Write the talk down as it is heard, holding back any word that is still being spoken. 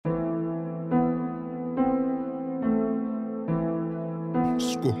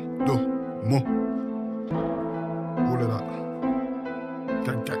Score, do, mo. All of that.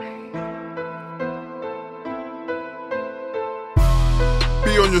 Gang, gang.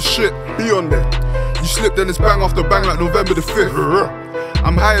 Be on your shit, be on there. You slip, then it's bang after bang like November the 5th.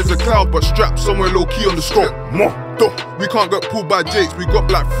 I'm high as a cloud, but strapped somewhere low key on the stroke. We can't get pulled by jakes, we got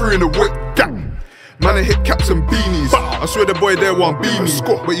like 3 in the whip. Gang. Man, I hit caps and beanies. I swear the boy there won't be me.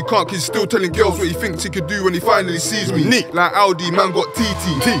 But you can't, cause he's still telling girls what he thinks he could do when he finally sees me. Like Audi, man got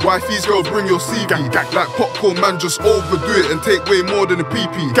TT. Wifey's girls, bring your CV. Like popcorn, man, just overdo it and take way more than a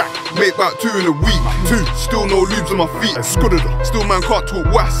PP. Make about 2 in a week. Still no lubes on my feet. Still man can't talk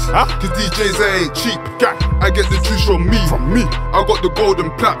was. Cause DJs they ain't cheap. I get the juice from me. I got the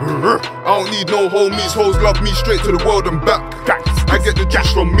golden plaque. I don't need no homies. Hoes love me straight to the world and back. I get the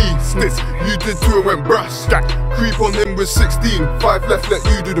juice from me. You did 2 and went brass. Creep on him with 16. 5 left, let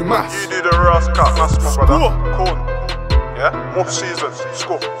you do the maths. You do the rascal, that's my brother. Corn. Yeah? More seasons.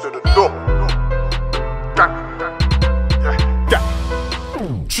 Score. To the door. Yeah.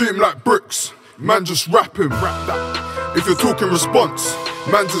 Treat him like bricks. Man just rapping. If you're talking response,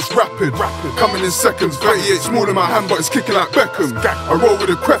 man just rapid. Coming in seconds. 38 small in my hand, but it's kicking like Beckham. I roll with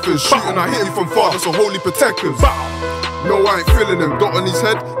the creffers. Shooting, I hit you from far. That's a holy protectors. No, I ain't feeling him. Dot on his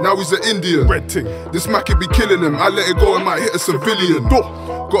head, now he's an Indian. This Mac could be killing him. I let it go and might hit a civilian.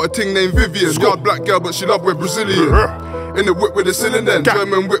 Got a ting named Vivian. Yard black girl, but she love we're Brazilian. In the whip with a cylinder.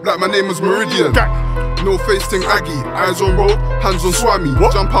 German whip like my name was Meridian. No face ting Aggie. Eyes on road, hands on Swami.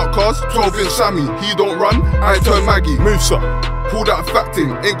 Jump out cars, 12-inch Sammy. He don't run, I turn Maggie. Move sir. Pulled out a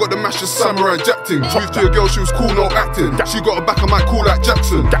facting, ain't got the mash of samurai jacking. Truth to your girl, she was cool, no acting. She got a back, I might cool like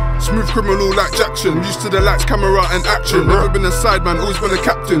Jackson. Smooth criminal like Jackson, used to the lights, camera and action. Never been a side man, always been a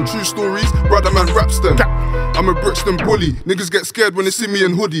captain. True stories, brother man raps them. I'm a Brixton bully, niggas get scared when they see me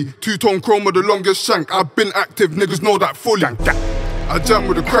in hoodie. 2-tone chrome with the longest shank, I've been active, niggas know that fully. I jam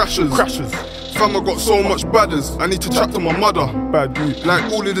with the crashers. Fam, I got so much badders, I need to chat to my mother. Bad dude.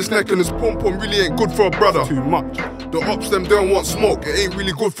 Like all of this neck and this pom-pom really ain't good for a brother. Too much. The ops them don't want smoke, it ain't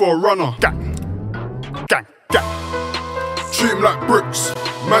really good for a runner. Gang. Treat him like bricks,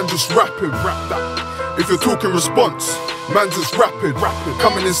 man just rapping. If you're talking response, man just rapid.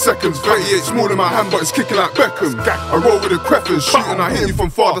 Coming in seconds, 38 small in my hand, but it's kicking like Beckham. I roll with the creffers, shooting, I hit you from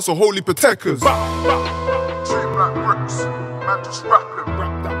far, that's a holy protectors. Treat him like bricks, man just rapping.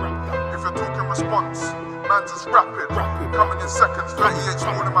 If you're talking response, man just rapid. Coming in seconds, 38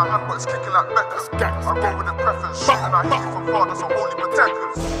 small in my hand, but it's kicking like Beckham. I roll with the creffers, shooting, I hit you from far, that's a holy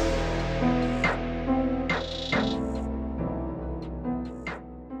protectors.